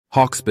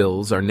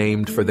Hawksbills are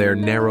named for their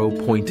narrow,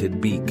 pointed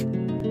beak.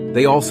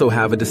 They also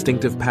have a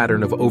distinctive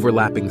pattern of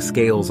overlapping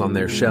scales on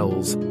their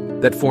shells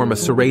that form a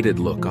serrated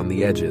look on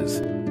the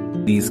edges.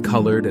 These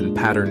colored and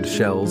patterned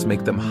shells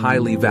make them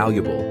highly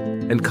valuable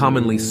and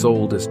commonly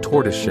sold as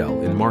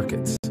tortoiseshell in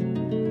markets.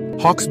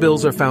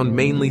 Hawksbills are found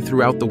mainly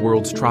throughout the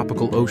world's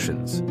tropical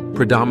oceans,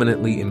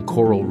 predominantly in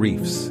coral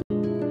reefs.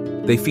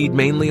 They feed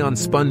mainly on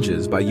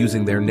sponges by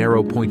using their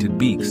narrow pointed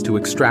beaks to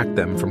extract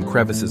them from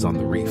crevices on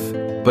the reef,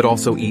 but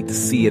also eat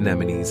sea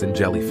anemones and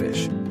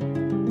jellyfish.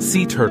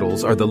 Sea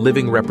turtles are the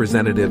living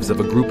representatives of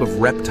a group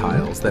of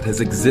reptiles that has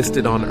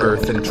existed on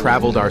Earth and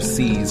traveled our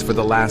seas for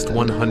the last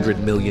 100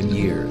 million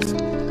years.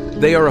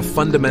 They are a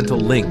fundamental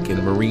link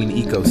in marine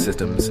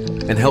ecosystems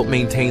and help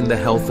maintain the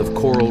health of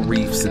coral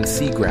reefs and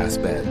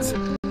seagrass beds.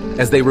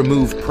 As they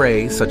remove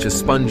prey, such as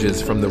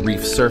sponges, from the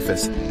reef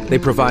surface, they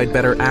provide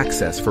better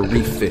access for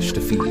reef fish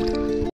to feed.